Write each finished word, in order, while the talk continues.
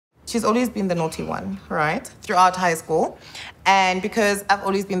she's always been the naughty one, right? Throughout high school. And because I've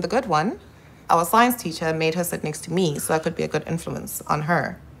always been the good one, our science teacher made her sit next to me so I could be a good influence on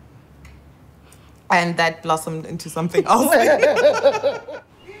her. And that blossomed into something else. Come,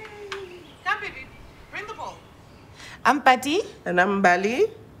 baby. Bring the ball. I'm Mpati. And I'm Mbali.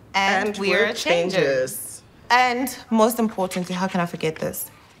 And we're changers. And most importantly, how can I forget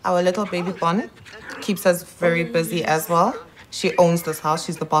this? Our little baby Bon keeps us very busy as well. She owns this house.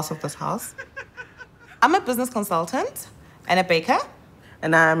 She's the boss of this house. I'm a business consultant and a baker.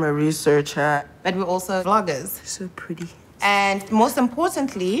 And I'm a researcher. But we're also vloggers. So pretty. And most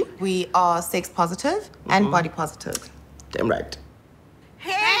importantly, we are sex positive and body positive. Damn right.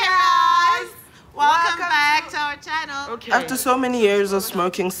 Hey guys! Welcome back to our channel. Okay. After so many years of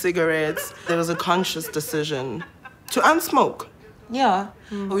smoking cigarettes, there was a conscious decision to unsmoke. Yeah.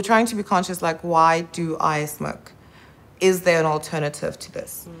 We're trying to be conscious, like, why do I smoke? Is there an alternative to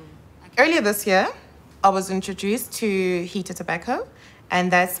this? Earlier this year, I was introduced to heated tobacco. And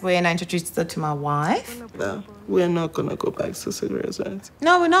that's when I introduced it to my wife. No, we're not gonna go back to cigarettes, right?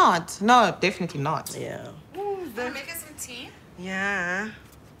 No, we're not. No, definitely not. Yeah. Can I make us some tea? Yeah.